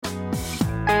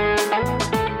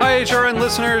HRN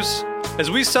listeners.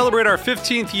 As we celebrate our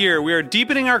 15th year, we are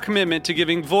deepening our commitment to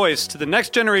giving voice to the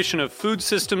next generation of food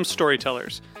systems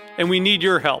storytellers, and we need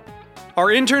your help. Our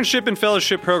internship and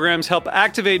fellowship programs help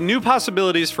activate new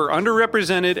possibilities for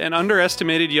underrepresented and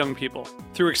underestimated young people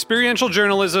through experiential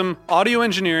journalism, audio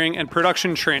engineering, and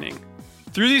production training.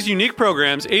 Through these unique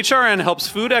programs, HRN helps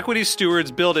food equity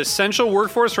stewards build essential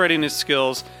workforce readiness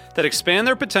skills that expand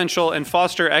their potential and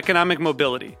foster economic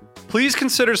mobility. Please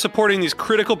consider supporting these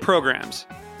critical programs.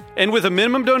 And with a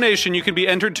minimum donation, you can be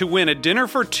entered to win a dinner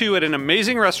for two at an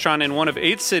amazing restaurant in one of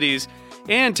 8 cities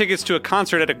and tickets to a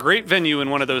concert at a great venue in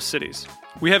one of those cities.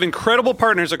 We have incredible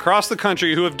partners across the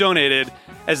country who have donated,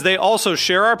 as they also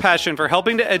share our passion for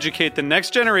helping to educate the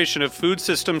next generation of food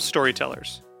systems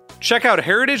storytellers. Check out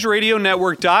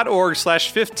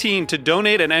heritageradionetwork.org/15 to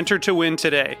donate and enter to win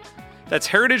today. That's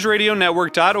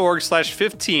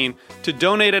heritageradionetwork.org/15 to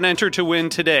donate and enter to win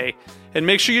today. And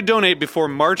make sure you donate before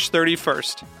March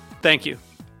 31st. Thank you.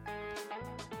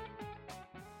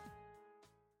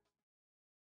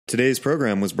 Today's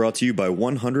program was brought to you by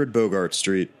 100 Bogart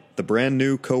Street, the brand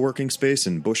new co-working space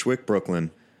in Bushwick,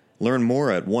 Brooklyn. Learn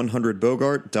more at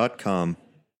 100bogart.com.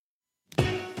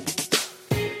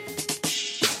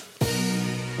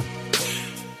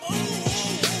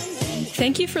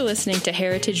 Thank you for listening to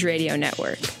Heritage Radio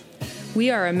Network.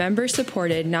 We are a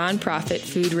member-supported, nonprofit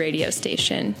food radio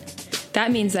station.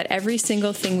 That means that every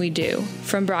single thing we do,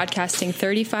 from broadcasting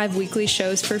 35 weekly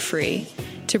shows for free,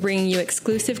 to bringing you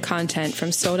exclusive content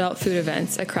from sold-out food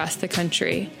events across the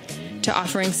country, to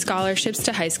offering scholarships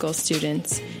to high school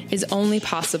students, is only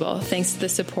possible thanks to the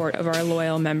support of our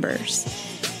loyal members.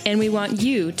 And we want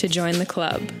you to join the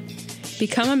club.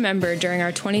 Become a member during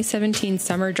our 2017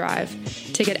 summer drive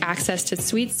to get access to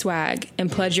sweet swag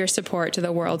and pledge your support to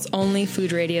the world's only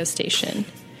food radio station.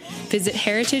 Visit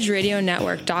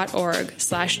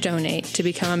heritageradionetwork.org/donate to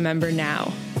become a member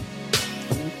now.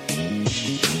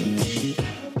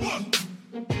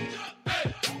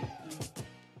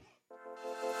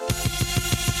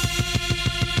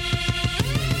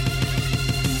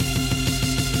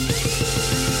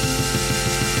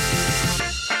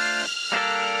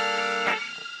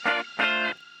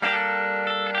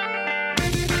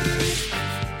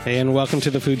 Hey, and welcome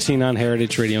to the Food Scene on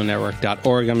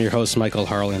heritageradionetwork.org. I'm your host, Michael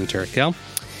Harlan Turkel.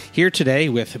 Here today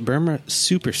with Burma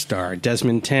Superstar,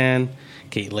 Desmond Tan.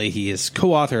 Kate Leahy is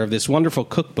co-author of this wonderful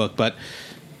cookbook, but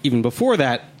even before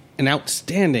that, an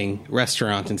outstanding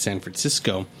restaurant in San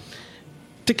Francisco.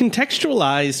 To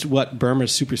contextualize what Burma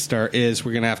Superstar is,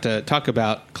 we're going to have to talk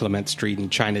about Clement Street in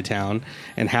Chinatown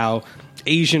and how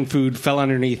Asian food fell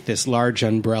underneath this large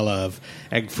umbrella of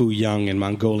Egg Foo Young and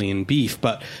Mongolian beef.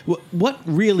 But what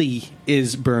really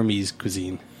is Burmese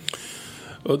cuisine?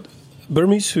 Well,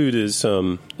 Burmese food is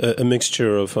a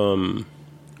mixture of... well,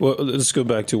 let's go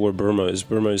back to where Burma is.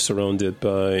 Burma is surrounded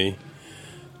by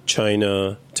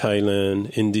China,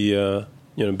 Thailand, India,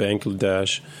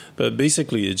 Bangladesh. But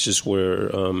basically, it's just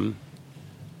where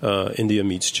India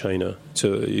meets China.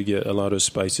 So you get a lot of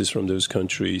spices from those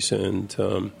countries and...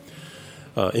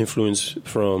 influence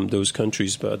from those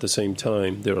countries, but at the same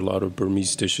time, there are a lot of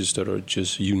Burmese dishes that are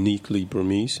just uniquely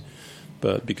Burmese.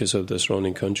 But because of the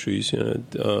surrounding countries, a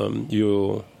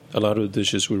lot of the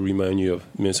dishes will remind you of.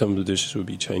 Some of the dishes will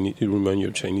be Chinese, remind you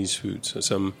of Chinese food. So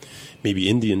some maybe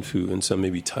Indian food, and some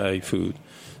maybe Thai food.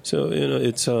 So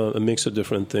it's a mix of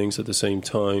different things at the same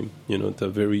time. They're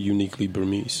very uniquely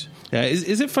Burmese. Yeah,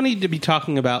 is it funny to be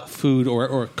talking about food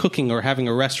or cooking or having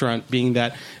a restaurant, being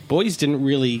that boys didn't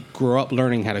really grow up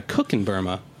learning how to cook in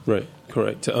Burma? Right,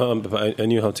 correct. But I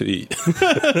knew how to eat.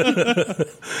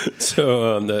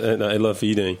 So and I love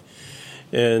eating.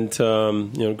 And,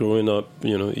 growing up,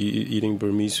 eating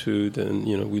Burmese food, and,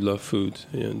 we love food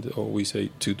and always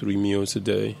ate 2-3 meals a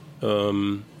day.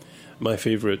 My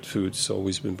favorite food's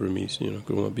always been Burmese,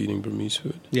 growing up eating Burmese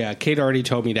food. Yeah, Kate already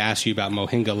told me to ask you about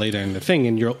mohinga later in the thing,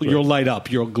 and you'll light up,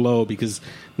 you'll glow, because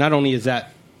not only is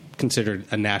that considered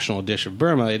a national dish of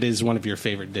Burma, it is one of your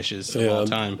favorite dishes of all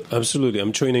time. Absolutely.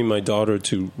 I'm training my daughter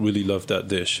to really love that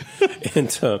dish. And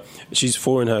she's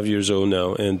 4.5 years old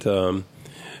now, and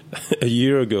a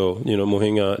year ago,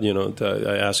 mohinga,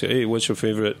 I asked her, hey, what's your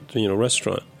favorite,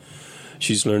 restaurant?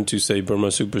 She's learned to say Burma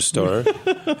Superstar.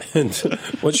 And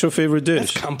what's your favorite dish?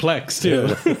 That's complex,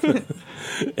 too. Yeah.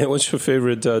 And what's your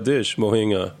favorite dish?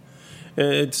 Mohinga.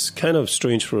 And it's kind of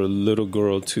strange for a little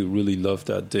girl to really love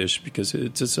that dish because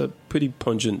it's a pretty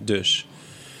pungent dish.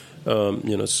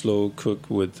 Slow cook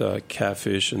with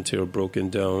catfish until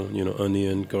broken down,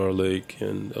 onion, garlic,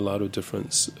 and a lot of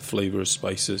different flavors,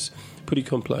 spices. Pretty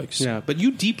complex. Yeah, but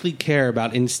you deeply care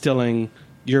about instilling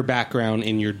your background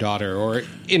in your daughter or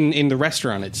in the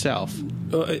restaurant itself.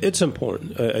 It's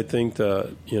important. I think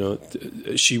that,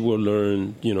 she will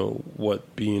learn,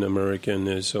 what being American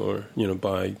is, or,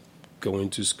 by going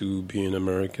to school, being in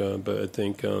America. But I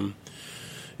think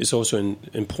it's also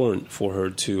important for her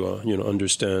to,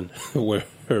 understand where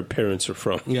her parents are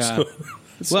from. Yeah.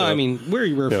 Well, I mean, where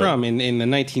you were from, in the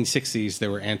 1960s, there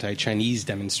were anti-Chinese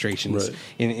demonstrations. Right.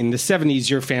 In the 70s,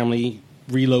 your family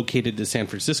relocated to San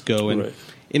Francisco, and Right.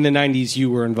 in the 90s,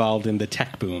 you were involved in the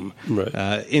tech boom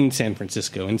Right. in San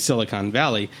Francisco, in Silicon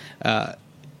Valley.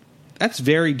 That's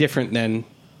very different than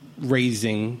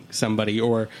raising somebody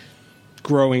or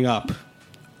growing up.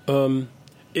 I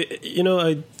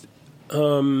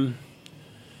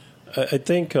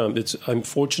think I'm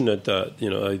fortunate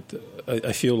that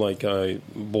I feel like I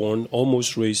born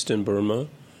almost raised in Burma.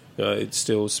 I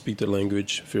still speak the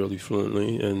language fairly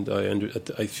fluently, and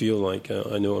I feel like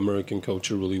I know American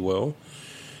culture really well.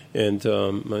 And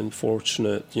I'm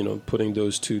fortunate, putting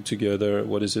those two together.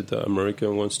 What is it that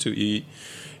America wants to eat?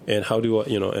 And how do I,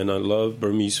 and I love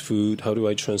Burmese food. How do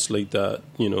I translate that,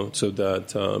 so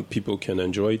that people can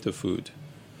enjoy the food?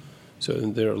 So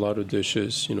there are a lot of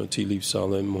dishes, tea leaf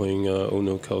salad, mohinga,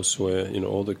 ono kaosue,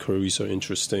 all the curries are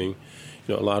interesting.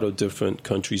 A lot of different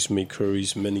countries make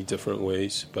curries many different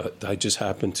ways, but I just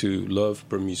happen to love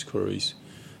Burmese curries,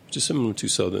 which is similar to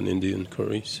Southern Indian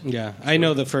curries. Yeah, I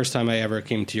know the first time I ever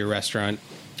came to your restaurant,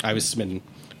 I was smitten.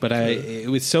 But it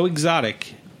was so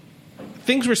exotic.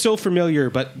 Things were so familiar,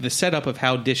 but the setup of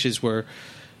how dishes were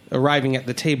arriving at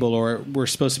the table or were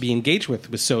supposed to be engaged with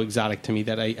was so exotic to me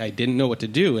that I didn't know what to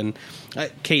do. And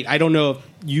Kate, I don't know if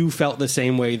you felt the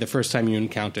same way the first time you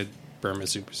encountered Burma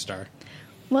Superstar.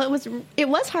 Well, it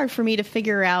was hard for me to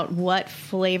figure out what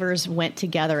flavors went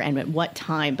together and at what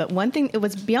time. But one thing, it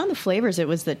was beyond the flavors, it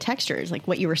was the textures, like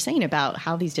what you were saying about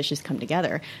how these dishes come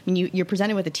together. I mean, you're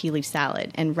presented with a tea leaf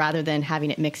salad, and rather than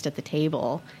having it mixed at the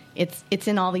table, it's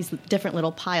in all these different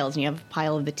little piles. And you have a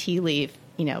pile of the tea leaf,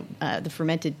 the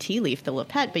fermented tea leaf, the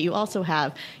laphet, but you also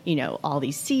have, all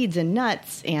these seeds and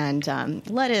nuts and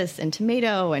lettuce and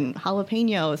tomato and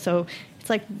jalapeno. So it's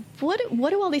like, what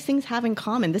do all these things have in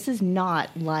common? This is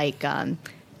not like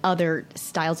other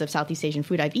styles of Southeast Asian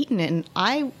food I've eaten. And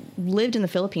I lived in the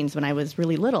Philippines when I was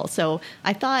really little. So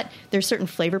I thought there's certain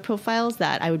flavor profiles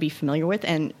that I would be familiar with.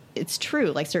 And it's true,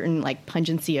 like certain like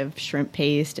pungency of shrimp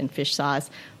paste and fish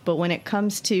sauce. But when it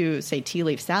comes to, say, tea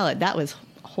leaf salad, that was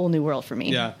a whole new world for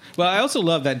me. Yeah. Well, I also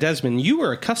love that, Desmond, you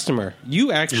were a customer.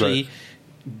 You actually... Right.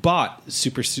 Bought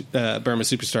Burma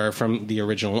Superstar from the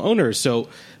original owners. So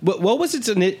what was its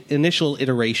initial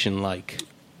iteration like?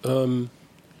 Well,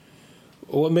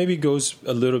 maybe goes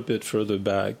a little bit further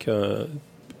back in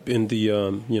the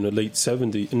late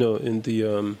 70s. No, in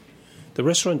the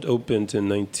restaurant opened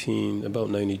in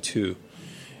about 92.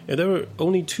 And there were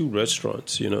only 2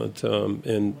 restaurants,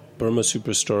 and Burma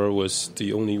Superstar was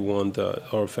the only one that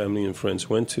our family and friends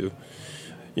went to.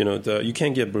 You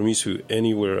can't get Burmese food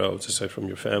anywhere else aside from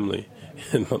your family.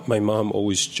 And my mom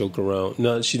always joked around.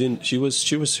 No, she didn't. She was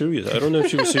serious. I don't know if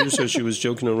she was serious or she was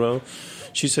joking around.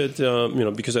 She said,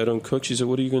 because I don't cook, she said,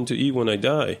 "What are you going to eat when I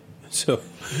die?" So,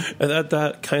 and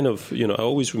that kind of, I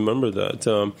always remember that.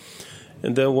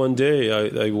 And then one day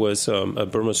I was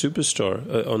at Burma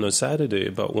Superstar on a Saturday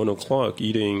about 1:00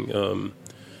 eating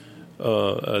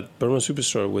at Burma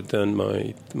Superstar with then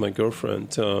my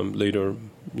girlfriend, later,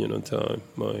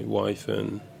 my wife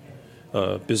and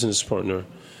business partner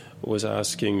was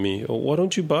asking me, "Oh, why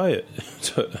don't you buy it?"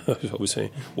 So I was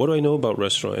saying, "What do I know about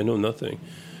restaurant? I know nothing."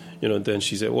 Then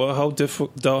she said, "Well, how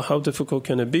difficult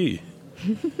can it be?"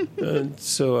 And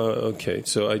so okay,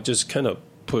 so I just kind of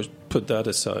put that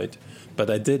aside, but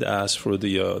I did ask for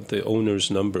the owner's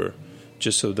number,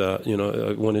 just so that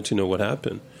I wanted to know what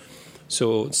happened.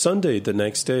 So Sunday, the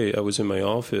next day, I was in my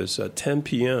office at 10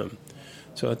 p.m.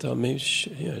 So I thought, maybe,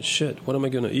 shit, what am I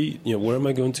going to eat? Where am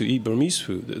I going to eat Burmese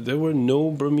food? There were no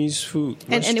Burmese food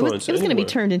restaurants and it was going to be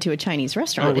turned into a Chinese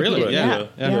restaurant. Oh, really? Right,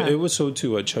 yeah. It was sold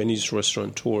to a Chinese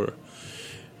restaurateur.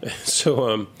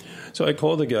 So I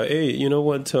called the guy, "Hey, you know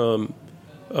what,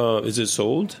 is it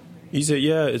sold?" He said,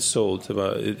 "Yeah, it's sold,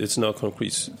 but it's not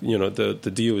concrete.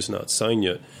 The deal is not signed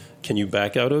yet. Can you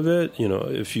back out of it?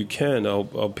 If you can,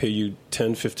 I'll pay you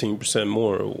 10-15%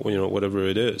 more, whatever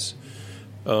it is."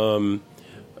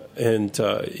 And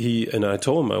I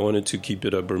told him I wanted to keep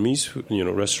it a Burmese,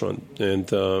 restaurant,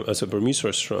 and as a Burmese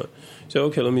restaurant. So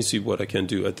okay, let me see what I can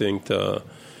do. I think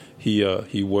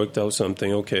he worked out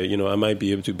something. Okay, I might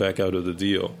be able to back out of the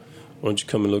deal. Why don't you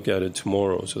come and look at it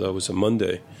tomorrow? So that was a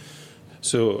Monday.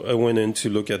 So I went in to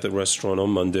look at the restaurant on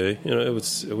Monday. It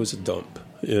was a dump.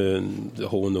 in the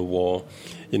hole in the wall.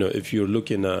 If you're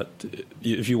looking at,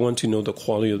 if you want to know the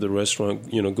quality of the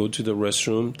restaurant, go to the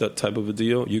restroom, that type of a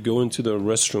deal. You go into the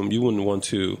restroom, you wouldn't want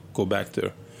to go back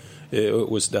there. It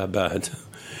was that bad.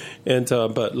 And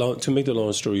but to make the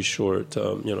long story short,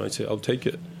 I say I'll take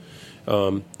it.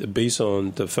 Based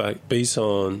on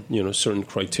certain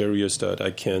criteria that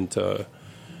I can't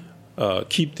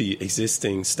keep the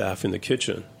existing staff in the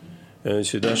kitchen. And I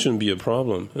said, that shouldn't be a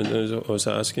problem. And I was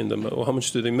asking them, well, how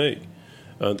much do they make?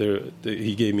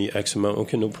 He gave me X amount.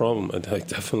 Okay, no problem. I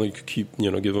definitely could keep,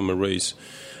 give them a raise.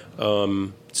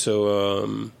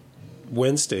 So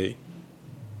Wednesday,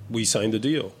 we signed the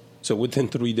deal. So within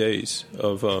 3 days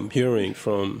of hearing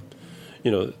from,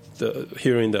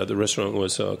 hearing that the restaurant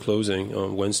was closing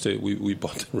on Wednesday, we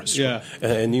bought the restaurant. Yeah.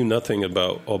 And I knew nothing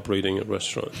about operating a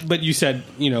restaurant. But you said,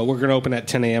 we're going to open at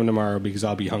 10 a.m. tomorrow because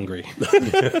I'll be hungry.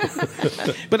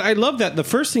 But I love that the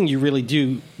first thing you really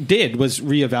did was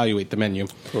reevaluate the menu.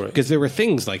 Because there were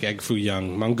things like Egg Foo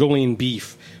Young, Mongolian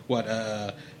Beef,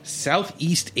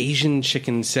 Southeast Asian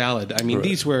chicken salad. I mean,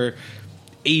 these were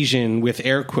Asian with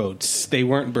air quotes. They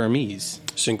weren't Burmese.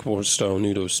 Singapore-style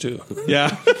noodles, too.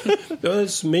 Yeah.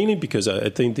 It's mainly because I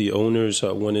think the owners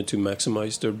wanted to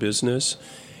maximize their business.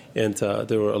 And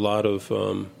there were a lot of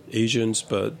Asians,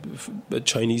 but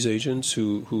Chinese Asians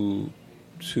who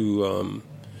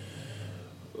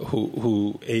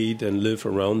ate and live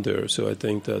around there. So I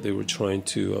think that they were trying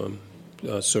to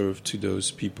serve to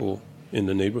those people in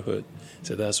the neighborhood.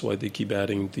 So that's why they keep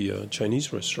adding the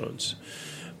Chinese restaurants.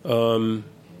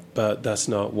 But that's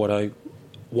not what I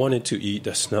wanted to eat.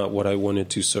 That's not what I wanted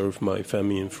to serve my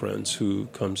family and friends who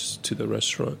comes to the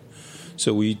restaurant.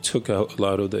 So we took out a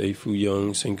lot of the Egg Foo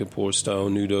Young Singapore-style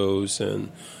noodles and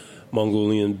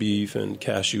Mongolian beef and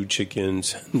cashew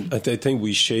chickens. I think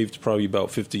we shaved probably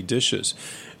about 50 dishes.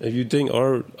 If you think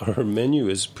our menu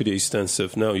is pretty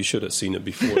extensive now, you should have seen it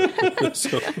before.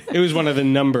 So, it was one of the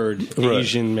numbered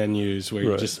Asian menus where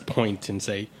you just point and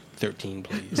say, 13,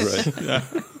 please. Right. Yeah.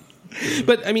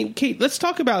 But, I mean, Kate, let's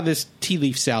talk about this tea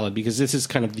leaf salad, because this is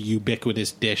kind of the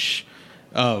ubiquitous dish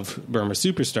of Burma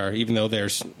Superstar, even though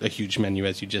there's a huge menu,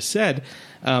 as you just said.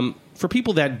 For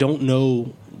people that don't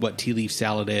know what tea leaf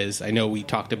salad is, I know we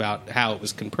talked about how it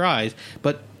was comprised,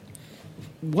 but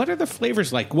what are the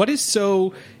flavors like? What is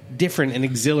so different and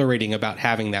exhilarating about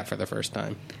having that for the first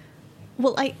time?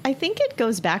 Well, I think it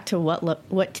goes back to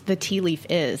what the tea leaf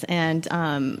is. And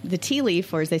the tea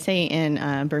leaf, or as they say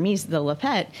in Burmese, the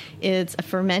laphet, is a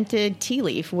fermented tea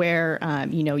leaf where,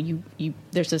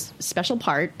 there's a special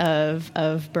part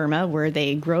of Burma where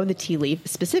they grow the tea leaf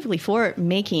specifically for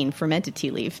making fermented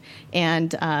tea leaf. And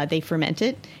they ferment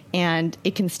it, and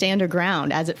it can stay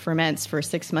underground as it ferments for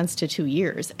 6 months to 2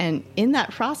 years. And in that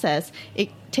process,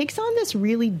 it takes on this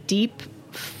really deep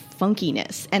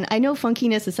funkiness. And I know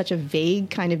funkiness is such a vague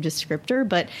kind of descriptor,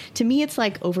 but to me it's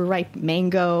like overripe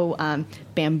mango,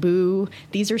 bamboo.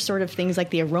 These are sort of things like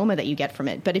the aroma that you get from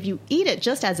it. But if you eat it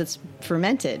just as it's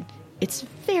fermented, it's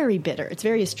very bitter. It's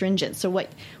very astringent. So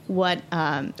what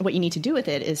you need to do with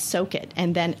it is soak it,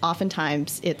 and then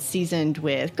oftentimes it's seasoned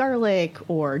with garlic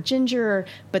or ginger.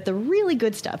 But the really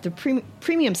good stuff, the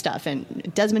premium stuff,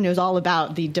 and Desmond knows all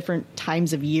about the different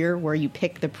times of year where you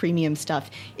pick the premium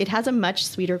stuff. It has a much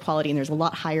sweeter quality, and there's a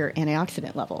lot higher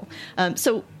antioxidant level.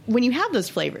 So when you have those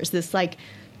flavors, this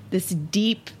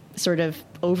deep sort of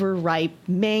overripe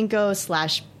mango /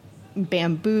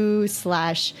 bamboo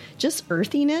 / just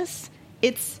earthiness,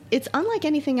 it's unlike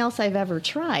anything else I've ever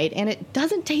tried, and it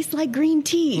doesn't taste like green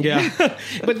tea. Yeah.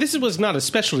 But this was not a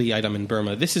specialty item in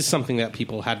Burma. This is something that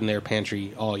people had in their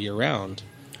pantry all year round.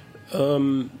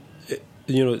 Not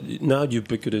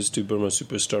ubiquitous to Burma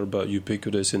Superstar, but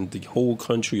ubiquitous in the whole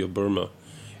country of Burma.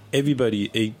 Everybody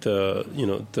ate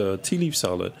the tea leaf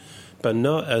salad, but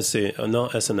not as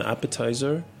an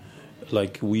appetizer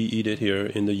like we eat it here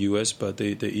in the U.S., but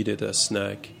they eat it as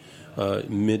snack.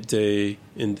 Midday,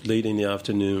 late in the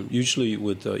afternoon, usually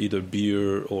with either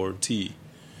beer or tea,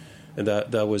 and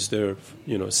that was their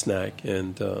snack.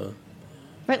 And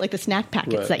right, like the snack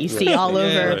packets that you see all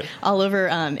over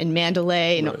in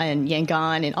Mandalay and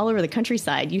Yangon and all over the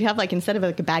countryside. You have instead of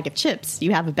a bag of chips,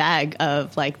 you have a bag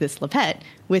of this laphet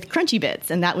with crunchy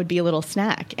bits, and that would be a little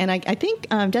snack. And I think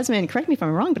Desmond, correct me if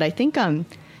I'm wrong, but I think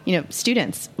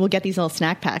students will get these little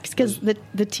snack packs because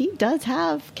the tea does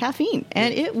have caffeine,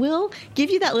 and it will give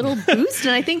you that little boost.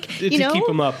 And I think, to keep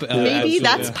them up. Maybe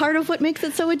that's part of what makes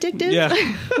it so addictive. Yeah.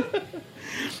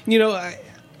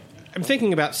 I'm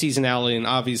thinking about seasonality, and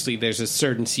obviously there's a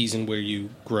certain season where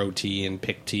you grow tea and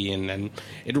pick tea, and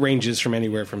it ranges from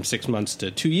anywhere from 6 months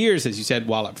to 2 years, as you said,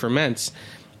 while it ferments.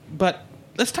 But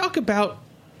let's talk about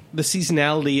the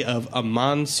seasonality of a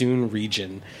monsoon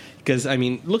region. Because, I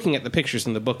mean, looking at the pictures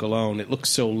in the book alone, it looks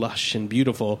so lush and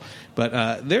beautiful.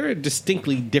 But there are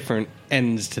distinctly different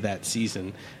ends to that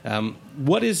season.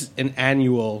 What is an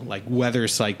annual weather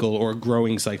cycle or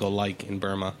growing cycle like in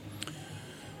Burma?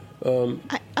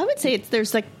 I would say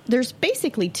there's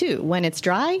basically two: when it's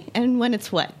dry and when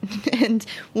it's wet. And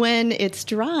when it's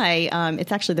dry,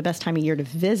 it's actually the best time of year to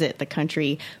visit the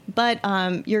country. But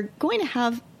you're going to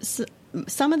have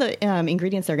some of the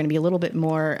ingredients are going to be a little bit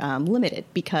more limited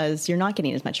because you're not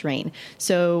getting as much rain.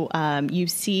 So you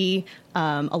see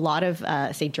a lot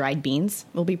of, say, dried beans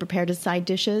will be prepared as side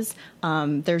dishes.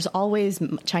 There's always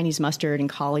Chinese mustard and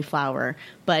cauliflower,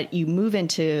 but you move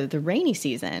into the rainy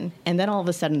season, and then all of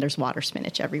a sudden there's water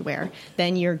spinach everywhere.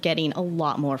 Then you're getting a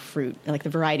lot more fruit. Like the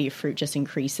variety of fruit just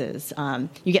increases.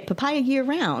 You get papaya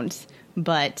year-round,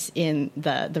 but in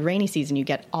the rainy season, you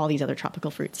get all these other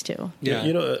tropical fruits too. Yeah,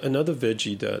 another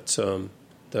veggie that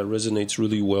resonates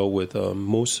really well with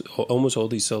almost all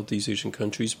these Southeast Asian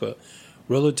countries, but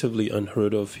relatively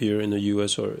unheard of here in the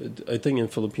U.S. or I think in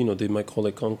Filipino they might call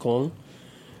it kangkong.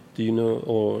 Do you know,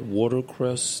 or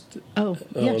watercress? Oh,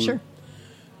 yeah, sure.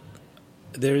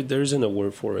 There isn't a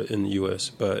word for it in the U.S.,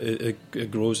 but it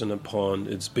grows in a pond.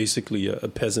 It's basically a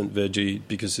peasant veggie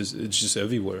because it's just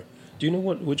everywhere. Do you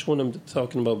know which one I'm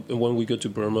talking about? When we go to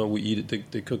Burma, we eat it.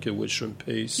 They cook it with shrimp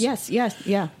paste. Yes,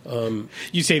 yeah.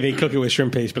 You say they cook it with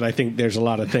shrimp paste, but I think there's a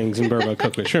lot of things in Burma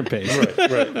cooked with shrimp paste.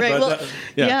 Right. Well,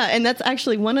 and that's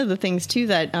actually one of the things too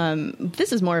that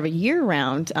this is more of a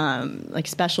year-round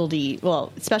specialty.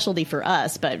 Well, specialty for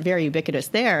us, but very ubiquitous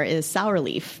there is sour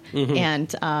leaf,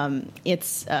 and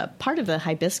it's part of the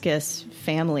hibiscus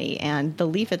family, and the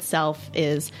leaf itself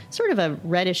is sort of a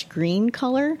reddish green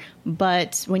color,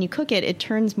 but when you cook it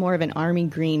turns more of an army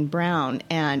green brown.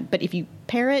 But if you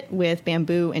pair it with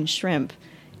bamboo and shrimp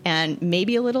and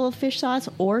maybe a little fish sauce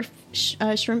or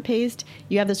shrimp paste,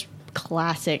 you have this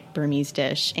classic Burmese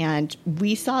dish. And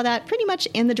we saw that pretty much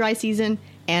in the dry season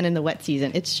and in the wet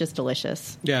season. It's just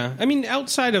delicious. Yeah. I mean,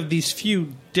 outside of these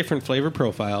few different flavor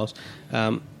profiles,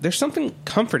 there's something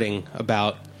comforting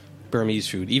about Burmese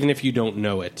food, even if you don't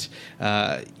know it.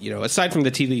 Aside from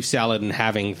the tea leaf salad and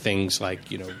having things like,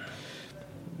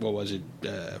 what was it?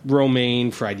 Romaine,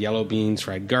 fried yellow beans,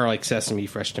 fried garlic, sesame,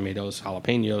 fresh tomatoes,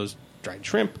 jalapenos, dried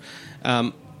shrimp.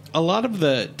 A lot of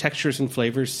the textures and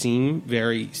flavors seem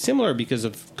very similar because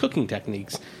of cooking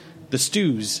techniques. The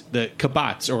stews, the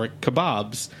kabats or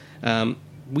kebabs,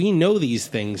 we know these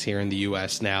things here in the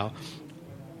U.S. now.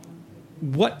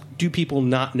 What do people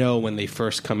not know when they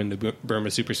first come into Burma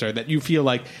Superstar that you feel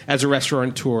like, as a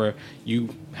restaurateur, you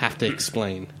have to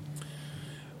explain?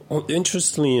 Well,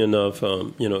 interestingly enough,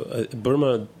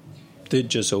 Burma did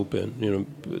just open,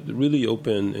 really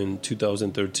open in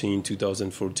 2013,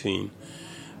 2014.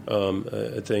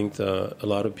 I think a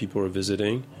lot of people are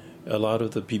visiting. A lot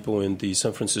of the people in the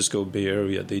San Francisco Bay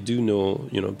Area, they do know,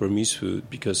 Burmese food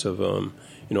because of,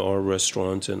 our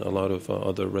restaurant and a lot of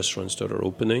other restaurants that are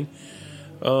opening.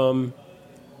 There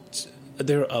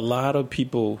are a lot of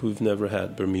people who've never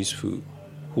had Burmese food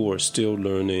who are still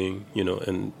learning,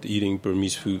 and eating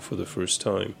Burmese food for the first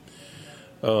time.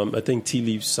 I think tea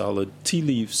leaf salad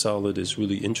is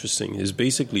really interesting. It's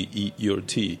basically eat your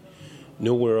tea.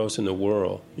 Nowhere else in the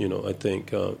world, I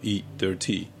think, eat their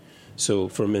tea. So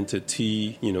fermented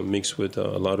tea, mixed with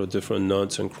a lot of different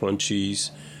nuts and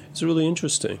crunchies. It's really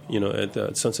interesting.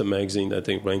 At Sunset Magazine, I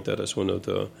think ranked that as one of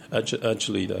the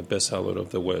actually the best salad of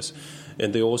the West.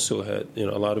 And they also had,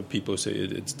 a lot of people say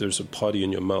there's a party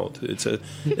in your mouth.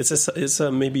 It's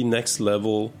a maybe next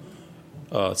level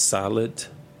salad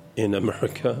in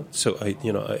America. So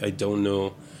I don't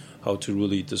know how to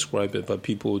really describe it, but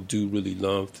people do really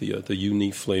love the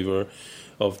unique flavor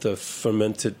of the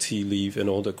fermented tea leaf and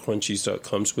all the crunchies that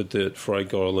comes with it: fried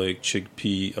garlic,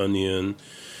 chickpea, onion,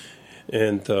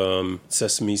 and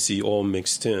sesame seed all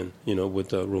mixed in, with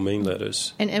the romaine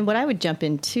lettuce. And what I would jump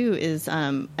into is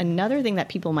another thing that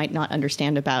people might not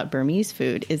understand about Burmese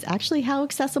food is actually how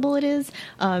accessible it is,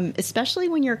 especially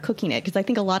when you're cooking it. Because I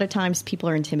think a lot of times people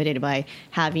are intimidated by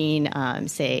having,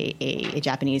 say, a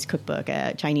Japanese cookbook,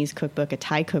 a Chinese cookbook, a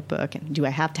Thai cookbook. Do I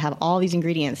have to have all these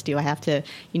ingredients? Do I have to,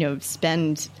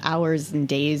 spend hours and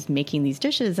days making these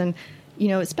dishes? And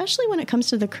especially when it comes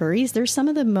to the curries, there's some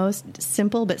of the most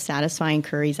simple but satisfying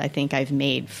curries I think I've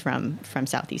made from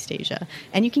Southeast Asia.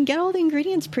 And you can get all the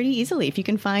ingredients pretty easily. If you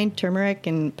can find turmeric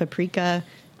and paprika,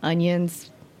 onions,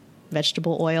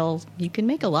 vegetable oil, you can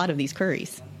make a lot of these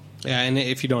curries. Yeah, and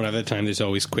if you don't have the time, there's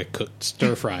always quick cooked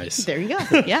stir fries. There you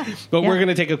go. Yeah. But we're going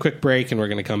to take a quick break, and we're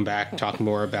going to come back, talk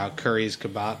more about curries,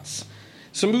 kabats,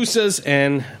 samosas,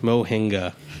 and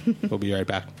mohinga. We'll be right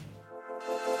back.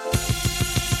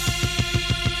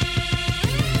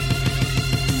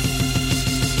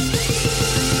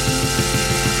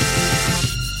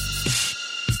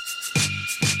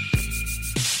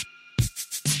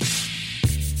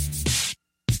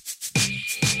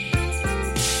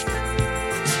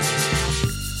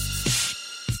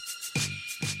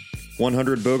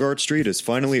 100 Bogart Street is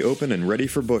finally open and ready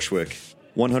for Bushwick.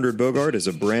 100 Bogart is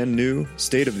a brand new,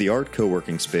 state-of-the-art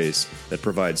co-working space that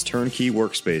provides turnkey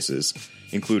workspaces,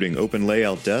 including open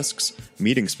layout desks,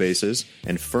 meeting spaces,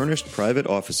 and furnished private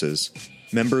offices.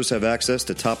 Members have access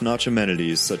to top-notch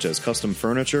amenities such as custom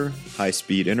furniture,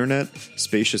 high-speed internet,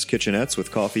 spacious kitchenettes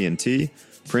with coffee and tea,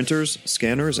 printers,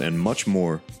 scanners, and much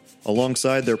more.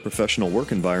 Alongside their professional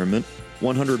work environment,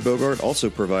 100 Bogart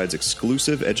also provides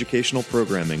exclusive educational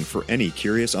programming for any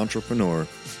curious entrepreneur.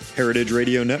 Heritage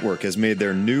Radio Network has made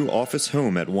their new office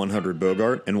home at 100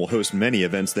 Bogart and will host many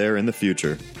events there in the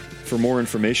future. For more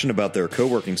information about their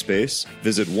co-working space,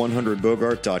 visit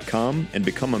 100bogart.com and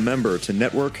become a member to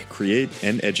network, create,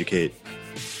 and educate.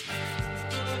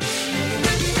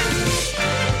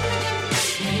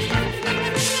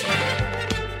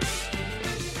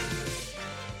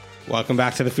 Welcome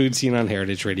back to the Food Scene on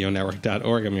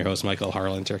heritageradionetwork.org. I'm your host, Michael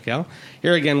Harlan Turkel.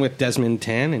 Here again with Desmond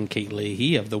Tan and Kate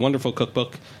Leahy of the wonderful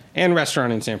cookbook and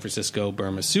restaurant in San Francisco,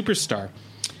 Burma Superstar.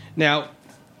 Now,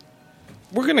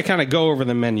 we're going to kind of go over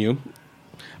the menu.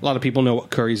 A lot of people know what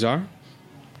curries are.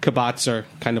 Kabats are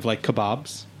kind of like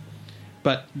kebabs.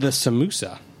 But the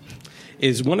samusa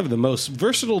is one of the most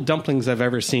versatile dumplings I've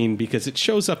ever seen because it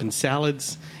shows up in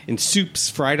salads, in soups,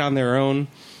 fried on their own.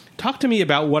 Talk to me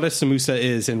about what a samusa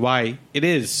is and why it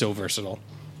is so versatile.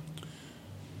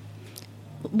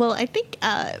 Well, I think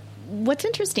what's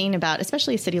interesting about,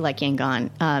 especially a city like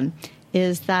Yangon,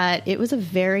 is that it was a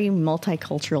very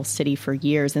multicultural city for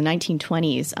years. In the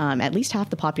 1920s, at least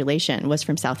half the population was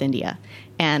from South India.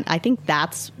 And I think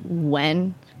that's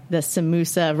when the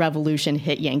samusa revolution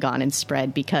hit Yangon and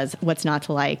spread, because what's not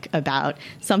to like about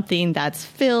something that's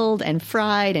filled and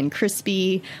fried and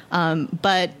crispy,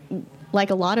 but like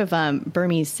a lot of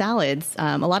Burmese salads,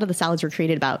 a lot of the salads were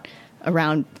created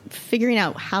around figuring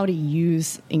out how to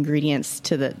use ingredients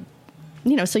to the,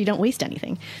 so you don't waste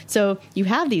anything. So you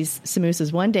have these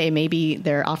samosas one day, maybe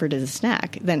they're offered as a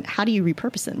snack. Then how do you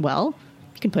repurpose them? Well,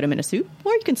 you can put them in a soup,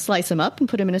 or you can slice them up and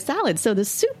put them in a salad. So the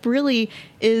soup really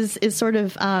is sort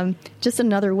of just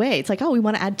another way. It's like, we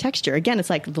want to add texture. Again, it's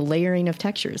like the layering of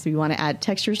textures. We want to add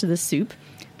textures to the soup.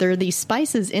 There are these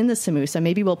spices in the samosa.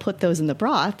 Maybe we'll put those in the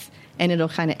broth, and it'll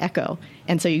kind of echo.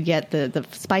 And so you get the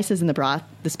spices in the broth,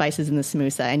 the spices in the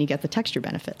samosa, and you get the texture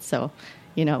benefits. So,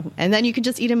 and then you can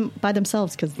just eat them by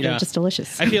themselves because they're just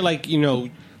delicious. I feel like,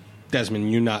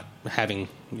 Desmond, you not having,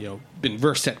 been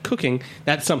versed at cooking,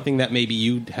 that's something that maybe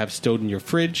you'd have stowed in your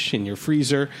fridge, in your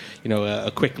freezer,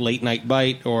 a quick late night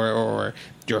bite, or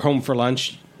you're home for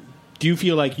lunch. Do you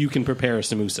feel like you can prepare a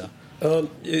samosa?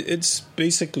 It's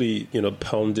basically,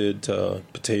 pounded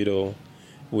potato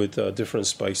with different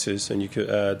spices, and you could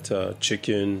add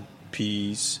chicken,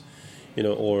 peas,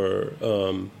 or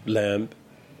lamb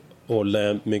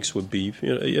mixed with beef.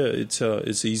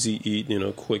 It's easy to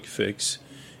eat, quick fix,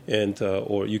 and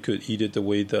or you could eat it the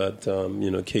way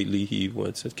that Kate Leahy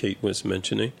Kate was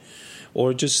mentioning,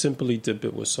 or just simply dip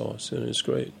it with sauce, and it's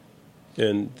great.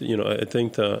 And I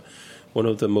think that one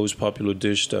of the most popular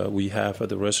dish that we have at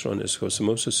the restaurant is called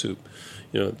samosa soup.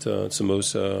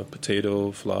 Samosa,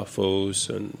 potato, falafels,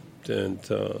 and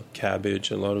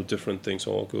cabbage, and a lot of different things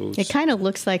all goes. It kind of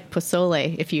looks like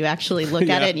pozole if you actually look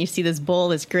at it and you see this bowl,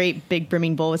 this great big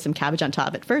brimming bowl with some cabbage on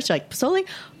top. At first, you're like, pozole?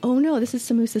 Oh no, this is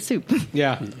samosa soup.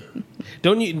 Yeah.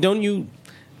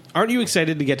 Aren't you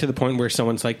excited to get to the point where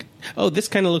someone's like, oh, this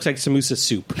kind of looks like samosa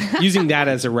soup, using that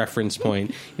as a reference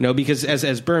point, because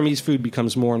as Burmese food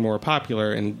becomes more and more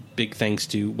popular, and big thanks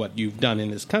to what you've done in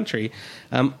this country,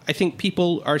 I think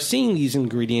people are seeing these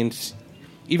ingredients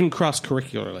even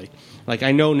cross-curricularly. Like,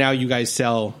 I know now you guys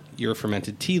sell your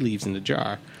fermented tea leaves in the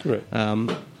jar. Right.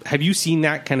 Have you seen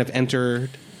that kind of enter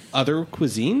other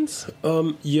cuisines?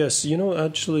 Yes.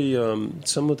 Actually,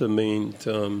 some of the main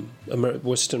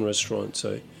Western restaurants,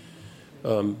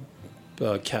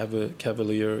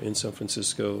 Cavalier in San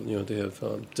Francisco, they have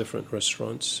different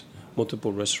restaurants,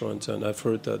 multiple restaurants, and I've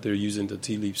heard that they're using the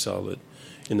tea leaf salad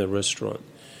in the restaurant.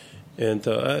 And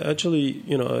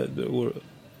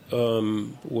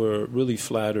we're really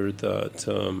flattered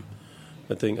that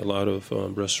I think a lot of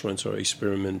restaurants are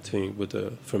experimenting with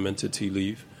the fermented tea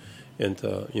leaf and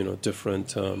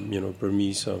different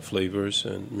Burmese flavors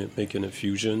and making a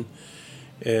fusion.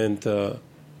 And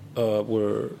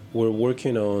we're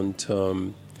working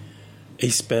on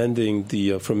expanding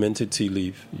the fermented tea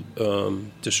leaf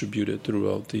distributed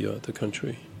throughout the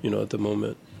country, at the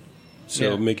moment.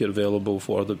 So make it available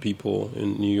for other people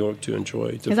in New York to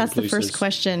enjoy. Because that's the first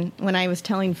question. When I was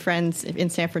telling friends in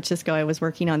San Francisco I was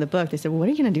working on the book, they said, well, what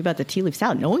are you going to do about the tea leaf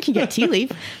salad? No one can get tea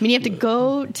leaf. I mean, you have to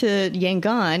go to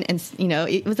Yangon, and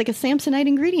it was like a Samsonite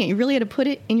ingredient. You really had to put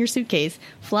it in your suitcase,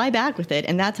 fly back with it,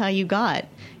 and that's how you got.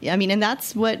 I mean, and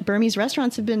that's what Burmese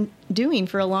restaurants have been doing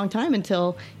for a long time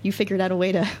until you figured out a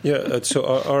way to... Yeah, so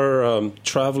our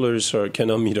travelers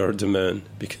cannot meet our demand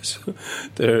because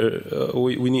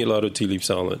we need a lot of tea leaf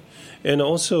salad. And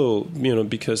also,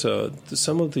 because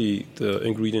some of the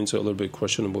ingredients are a little bit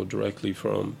questionable directly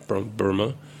from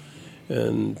Burma,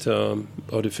 and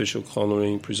artificial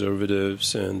coloring,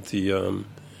 preservatives, and the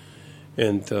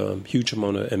huge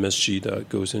amount of MSG that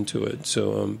goes into it.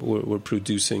 So we're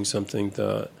producing something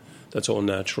that's all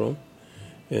natural,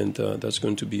 and that's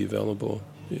going to be available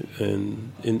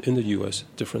in the U.S.,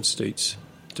 different states,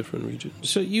 different regions.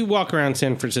 So you walk around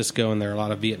San Francisco, and there are a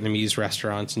lot of Vietnamese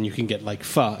restaurants, and you can get like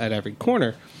pho at every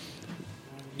corner.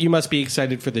 You must be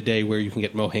excited for the day where you can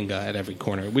get mohinga at every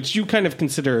corner, which you kind of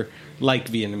consider like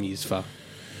Vietnamese pho.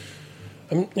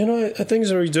 I think it's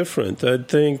very different. I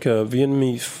think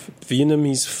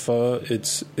Vietnamese pho,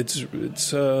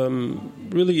 it's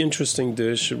really interesting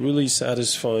dish, really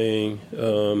satisfying.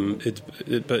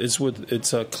 But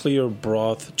it's a clear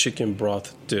broth, chicken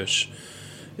broth dish.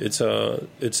 It's a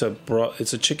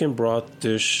chicken broth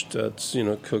dish that's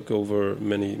cooked over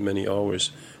many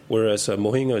hours. Whereas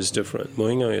mohinga is different.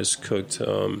 Mohinga is cooked.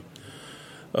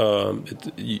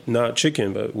 Not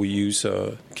chicken, but we use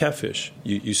catfish.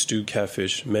 You stew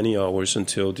catfish many hours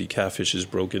until the catfish is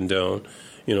broken down,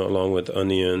 along with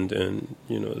onion and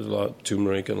a lot of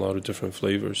turmeric and a lot of different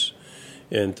flavors,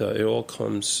 and it all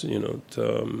comes,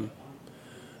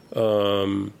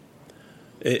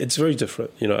 it's very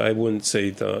different. I wouldn't say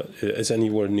that it's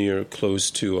anywhere near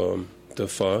close to the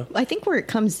pho. I think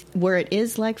where it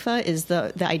is like pho is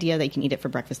the idea that you can eat it for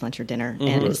breakfast, lunch, or dinner,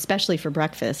 and especially for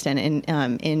breakfast. And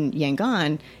in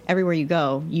Yangon, everywhere you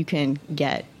go, you can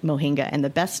get mohinga, and the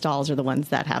best stalls are the ones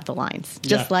that have the lines.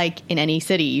 Just like in any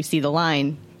city, you see the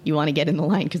line, you want to get in the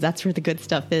line because that's where the good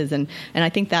stuff is. And I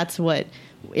think that's what,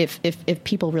 if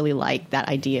people really like that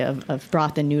idea of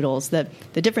broth and noodles, the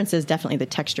difference is definitely the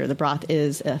texture. The broth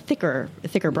is a thicker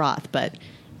broth, but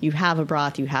you have a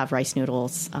broth, you have rice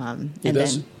noodles, So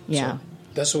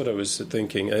that's what I was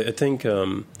thinking. I think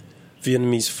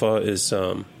Vietnamese pho is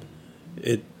I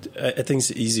think it's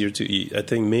easier to eat. I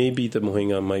think maybe the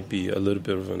mohinga might be a little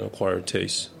bit of an acquired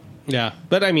taste. Yeah,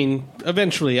 but I mean,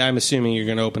 eventually, I'm assuming you're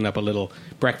going to open up a little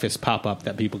breakfast pop-up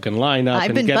that people can line up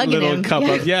and get a little cup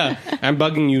of. Yeah, I'm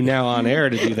bugging you now on air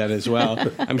to do that as well.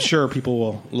 I'm sure people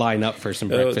will line up for some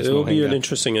breakfast. It will be an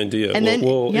interesting idea. And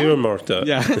we'll earmark that.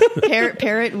 Yeah,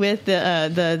 pair it with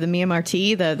the Myanmar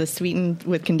tea, the sweetened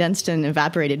with condensed and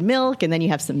evaporated milk, and then you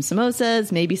have some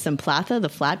samosas, maybe some platha, the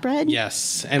flatbread.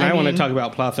 Yes, and I want to talk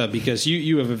about platha because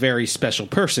you have a very special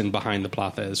person behind the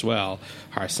platha as well,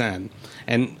 Harsan.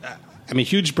 And I'm a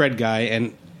huge bread guy,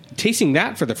 and tasting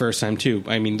that for the first time, too.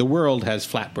 I mean, the world has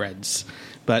flatbreads,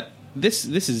 but this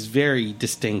is very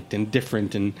distinct and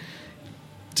different and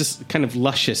just kind of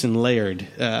luscious and layered.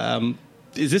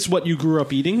 Is this what you grew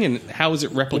up eating, and how is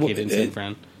it replicated in San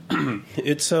Fran?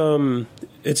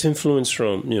 It's influenced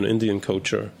from Indian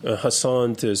culture.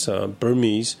 Hassan is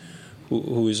Burmese,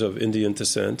 who is of Indian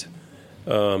descent,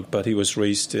 but he was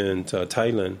raised in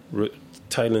Thailand.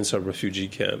 Thailand's a refugee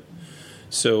camp.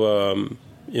 So,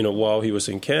 while he was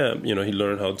in camp, he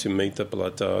learned how to make the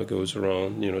blata, goes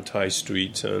around, Thai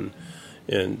streets and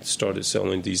started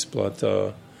selling these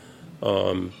blata.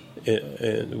 And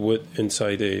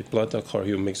inside a blata car,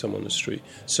 he would make some on the street.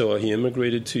 So he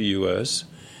immigrated to U.S.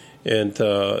 and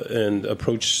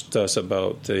approached us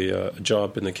about a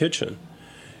job in the kitchen.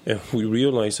 And we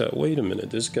realized that, wait a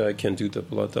minute, this guy can do the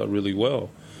blata really well.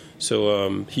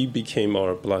 So he became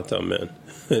our blata man.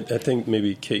 I think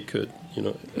maybe Kate could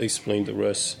explain the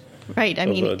rest. Right. I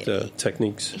mean, the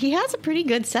techniques. He has a pretty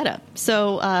good setup.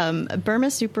 So Burma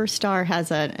Superstar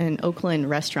has an Oakland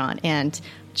restaurant, and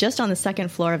just on the second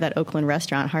floor of that Oakland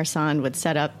restaurant, Harsan would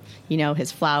set up,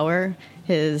 his flour,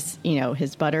 his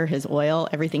butter, his oil,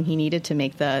 everything he needed to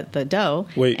make the dough.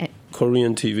 Wait,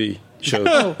 Korean TV show.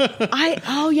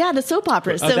 The soap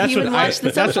operas. So he would watch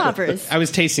the soap operas. I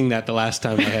was tasting that the last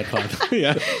time I had fun.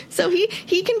 Yeah. So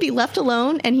he can be left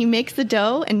alone, and he makes the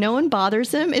dough, and no one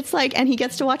bothers him. It's like, and he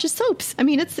gets to watch his soaps. I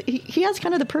mean, he has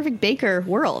kind of the perfect baker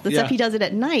world, except he does it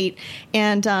at night.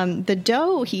 And the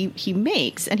dough he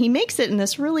makes, and he makes it in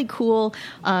this really cool.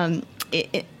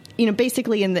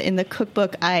 Basically in the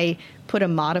cookbook, I put a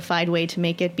modified way to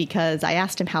make it because I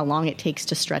asked him how long it takes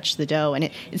to stretch the dough. And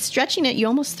it's stretching it, you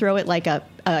almost throw it like an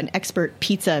expert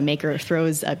pizza maker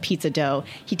throws a pizza dough.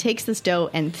 He takes this dough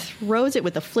and throws it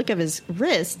with a flick of his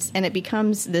wrists, and it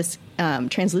becomes this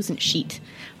translucent sheet.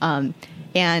 And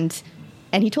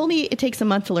he told me it takes a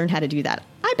month to learn how to do that.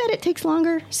 I bet it takes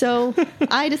longer. So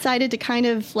I decided to kind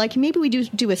of maybe we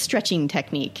do a stretching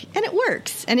technique, and it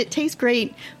works and it tastes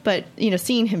great. But,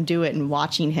 seeing him do it and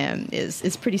watching him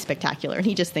is pretty spectacular. And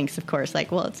he just thinks, of course,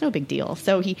 well, it's no big deal.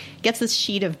 So he gets this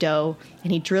sheet of dough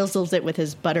and he drizzles it with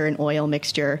his butter and oil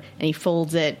mixture, and he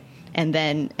folds it, and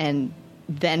then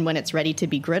when it's ready to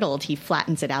be griddled, he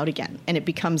flattens it out again. And it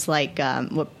becomes like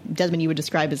what Desmond, you would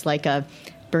describe as like a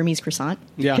Burmese croissant.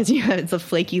 Yeah. Because it's the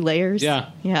flaky layers. Yeah.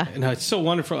 Yeah. No, it's so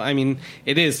wonderful. I mean,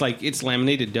 it is it's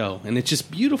laminated dough, and it's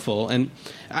just beautiful. And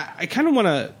I kind of want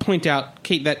to point out,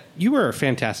 Kate, that you were a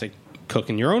fantastic cook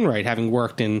in your own right, having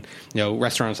worked in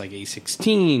restaurants like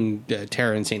A16,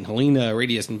 Terra in St. Helena,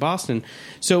 Radius in Boston.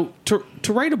 So to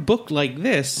write a book like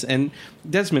this, and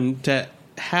Desmond, to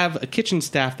have a kitchen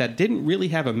staff that didn't really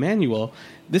have a manual,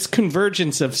 this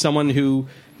convergence of someone who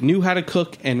knew how to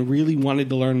cook and really wanted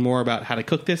to learn more about how to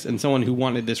cook this, and someone who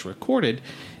wanted this recorded,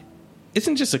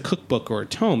 isn't just a cookbook or a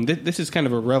tome. This is kind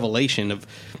of a revelation of,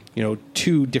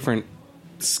 two different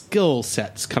skill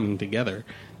sets coming together.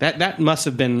 That must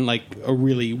have been like a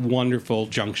really wonderful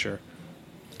juncture.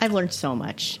 I've learned so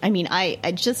much. I mean,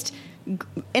 I just...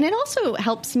 And it also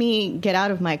helps me get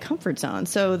out of my comfort zone.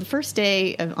 So the first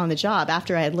day on the job,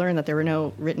 after I had learned that there were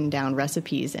no written down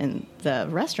recipes in the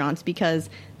restaurants, because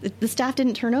the staff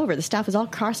didn't turn over. The staff was all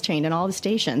cross-trained in all the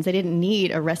stations. They didn't need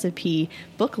a recipe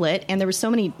booklet. And there were so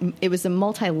many, it was a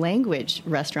multi-language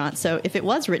restaurant. So if it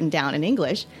was written down in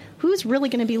English, who's really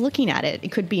going to be looking at it?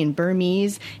 It could be in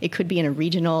Burmese. It could be in a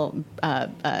regional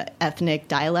ethnic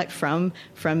dialect from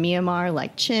Myanmar,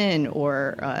 like Chin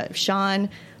or Shan.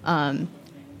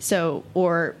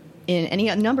 Or in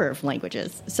any number of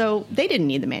languages. So they didn't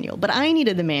need the manual, but I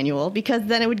needed the manual because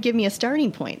then it would give me a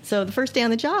starting point. So the first day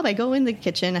on the job, I go in the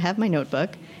kitchen, I have my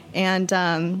notebook, and,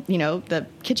 the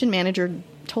kitchen manager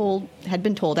had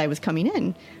been told I was coming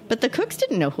in, but the cooks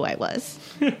didn't know who I was,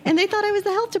 and they thought I was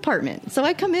the health department. So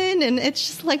I come in, and it's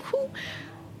just like,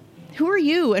 who are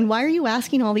you, and why are you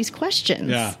asking all these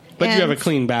questions? Yeah. But you have a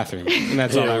clean bathroom, and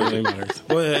that's all that really matters.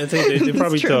 Well, I think they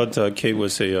probably thought Kate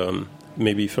was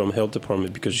maybe from health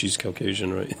department because she's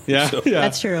Caucasian, right? Yeah, So. yeah.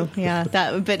 That's true. Yeah,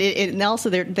 but and also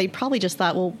they probably just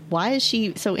thought, well, why is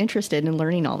she so interested in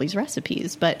learning all these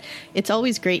recipes? But it's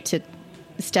always great to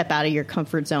step out of your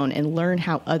comfort zone and learn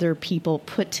how other people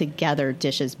put together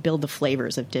dishes, build the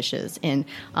flavors of dishes, and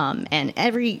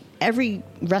every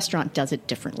restaurant does it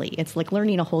differently. It's like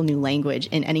learning a whole new language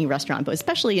in any restaurant, but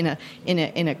especially in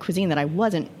a cuisine that I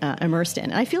wasn't immersed in.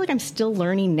 And I feel like I'm still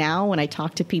learning now when I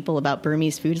talk to people about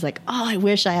Burmese food. It's like, oh, I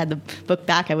wish I had the book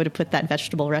back. I would have put that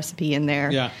vegetable recipe in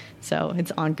there. Yeah. So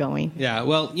it's ongoing. Yeah.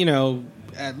 Well,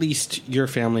 at least your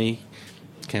family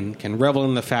can revel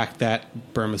in the fact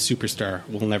that Burma Superstar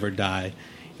will never die.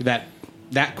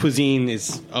 That cuisine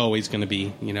is always going to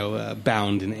be,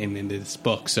 bound in this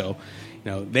book. So,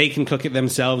 they can cook it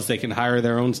themselves. They can hire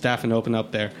their own staff and open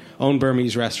up their own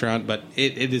Burmese restaurant. But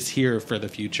it is here for the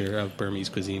future of Burmese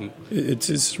cuisine. It's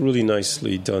a really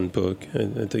nicely done book.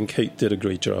 I think Kate did a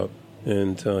great job.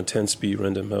 And 10-Speed,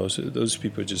 Random House, those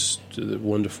people are just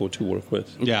wonderful to work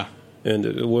with. Yeah.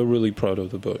 And we're really proud of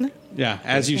the book. Yeah,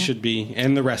 as you should be,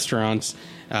 and the restaurants.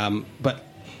 But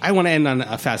I want to end on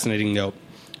a fascinating note.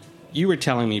 You were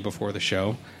telling me before the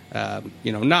show,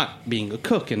 not being a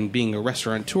cook and being a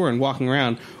restaurateur and walking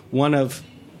around, one of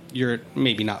your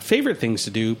maybe not favorite things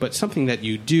to do, but something that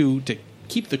you do to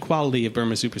keep the quality of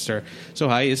Burma Superstar so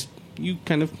high is you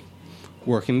kind of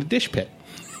work in the dish pit.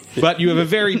 But you have a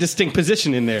very distinct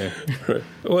position in there. Right.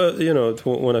 Well,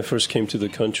 when I first came to the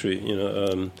country,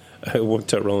 I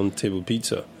worked at Round Table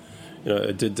Pizza.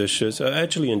 I did dishes. I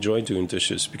actually enjoy doing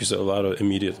dishes because a lot of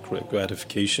immediate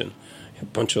gratification. A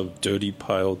bunch of dirty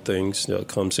piled things that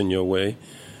comes in your way,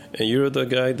 and you're the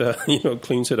guy that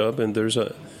cleans it up. And there's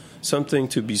something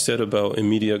to be said about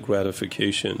immediate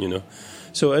gratification.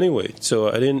 So anyway,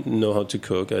 I didn't know how to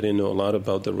cook. I didn't know a lot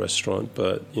about the restaurant,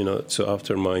 but so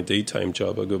after my daytime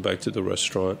job, I go back to the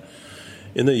restaurant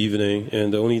in the evening,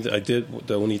 and the only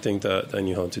thing that I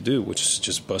knew how to do, which is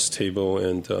just bus table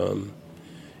and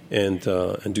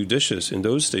do dishes. In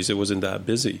those days, it wasn't that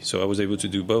busy, so I was able to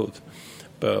do both.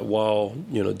 But while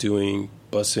doing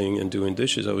bussing and doing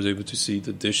dishes, I was able to see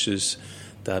the dishes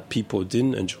that people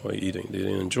didn't enjoy eating. They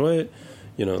didn't enjoy it.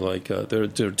 There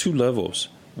are two levels.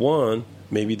 One,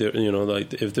 maybe they're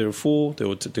if they're full,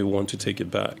 they want to take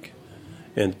it back,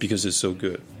 and because it's so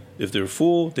good. If they're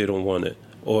full, they don't want it.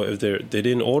 Or if they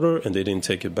didn't order and they didn't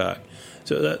take it back.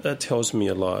 So that tells me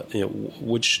a lot.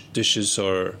 Which dishes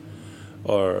are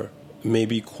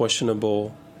maybe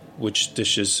questionable, which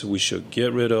dishes we should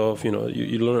get rid of.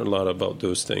 You learn a lot about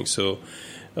those things. So,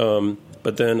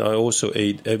 but then I also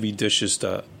ate every dishes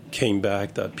that came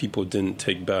back that people didn't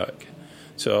take back.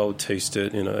 So I'll taste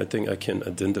it. I think I can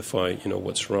identify,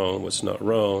 what's wrong, what's not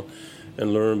wrong,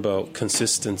 and learn about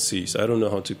consistencies. I don't know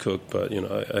how to cook, but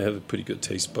I have a pretty good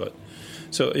taste bud.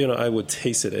 So I would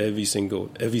taste it every single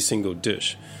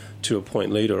dish, to a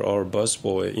point later. Our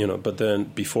busboy, but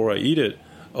then before I eat it,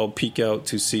 I'll peek out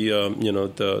to see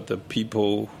the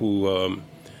people who are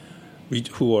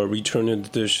returning the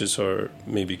dishes are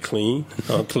maybe clean,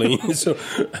 not clean. So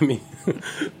I mean,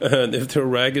 if they're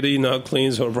raggedy, not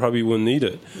clean, so I probably wouldn't eat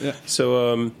it. Yeah.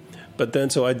 So but then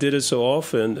so I did it so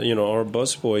often. Our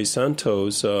busboy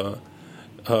Santos,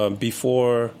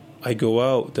 before I go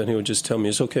out, then he would just tell me,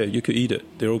 it's okay, you could eat it.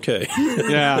 They're okay.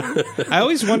 Yeah. I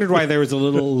always wondered why there was a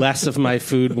little less of my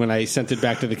food when I sent it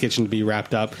back to the kitchen to be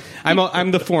wrapped up.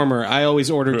 I'm the former. I always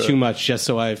order too much just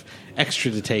so I've extra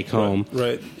to take home.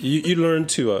 Right. You learn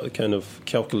to kind of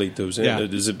calculate those in. Yeah.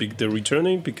 They're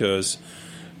returning because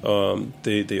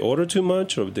they order too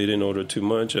much, or they didn't order too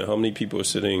much, or how many people are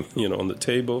sitting on the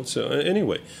table. So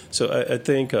anyway, I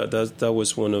think that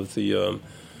was one of the...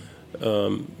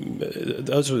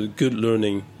 that was a good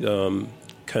learning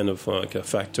kind of like a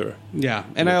factor. Yeah,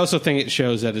 and I also think it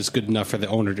shows that it's good enough for the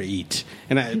owner to eat.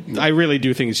 And I really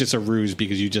do think it's just a ruse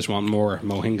because you just want more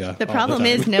mohinga. The problem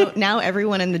is now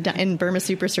everyone in Burma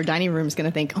Superstar dining room is going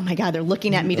to think, oh my God, they're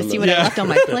looking at me to see what I left on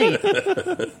my plate.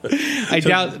 I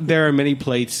doubt there are many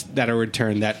plates that are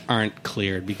returned that aren't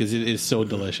cleared because it is so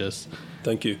delicious.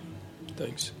 Thank you.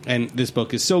 Thanks. And this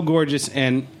book is so gorgeous,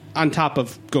 and on top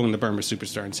of going to Burma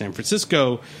Superstar in San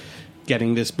Francisco,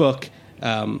 getting this book,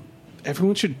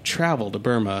 everyone should travel to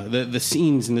Burma. The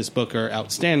scenes in this book are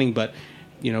outstanding, but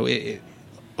it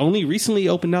only recently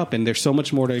opened up, and there's so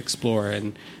much more to explore.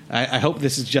 And I hope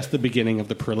this is just the beginning of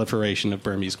the proliferation of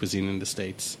Burmese cuisine in the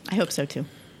States. I hope so too.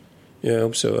 Yeah, I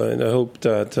hope so, and I hope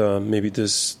that maybe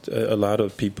a lot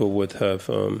of people would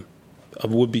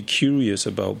be curious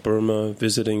about Burma,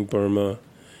 visiting Burma.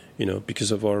 Because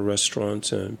of our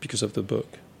restaurants and because of the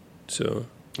book. So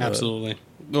absolutely.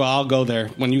 Well, I'll go there.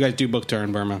 When you guys do book tour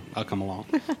in Burma, I'll come along.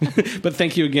 But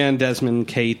thank you again, Desmond,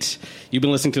 Kate. You've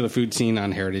been listening to The Food Scene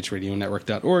on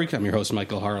heritageradionetwork.org. I'm your host,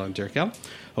 Michael Harlan-Turkel.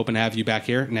 Hoping to have you back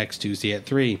here next Tuesday at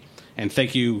 3. And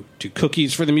thank you to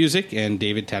Cookies for the music and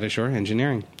David Tadashore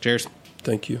Engineering. Cheers.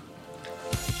 Thank you.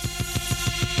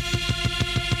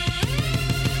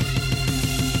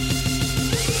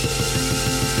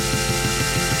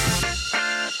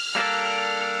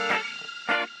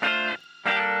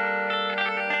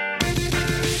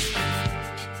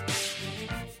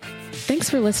 Thanks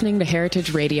for listening to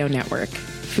Heritage Radio Network,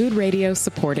 food radio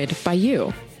supported by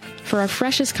you. For our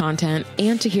freshest content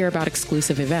and to hear about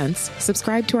exclusive events,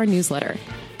 subscribe to our newsletter.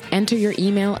 Enter your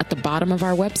email at the bottom of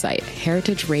our website,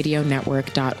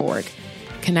 heritageradionetwork.org.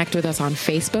 Connect with us on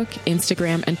Facebook,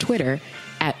 Instagram, and Twitter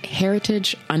at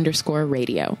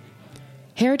heritage_radio.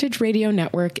 Heritage Radio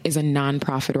Network is a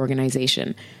nonprofit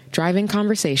organization driving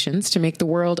conversations to make the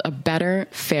world a better,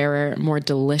 fairer, more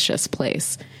delicious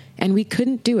place. And we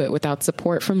couldn't do it without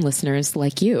support from listeners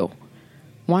like you.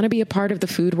 Want to be a part of the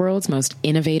food world's most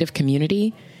innovative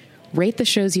community? Rate the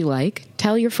shows you like,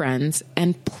 tell your friends,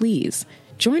 and please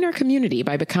join our community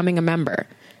by becoming a member.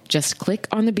 Just click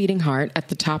on the beating heart at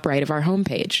the top right of our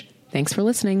homepage. Thanks for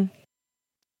listening.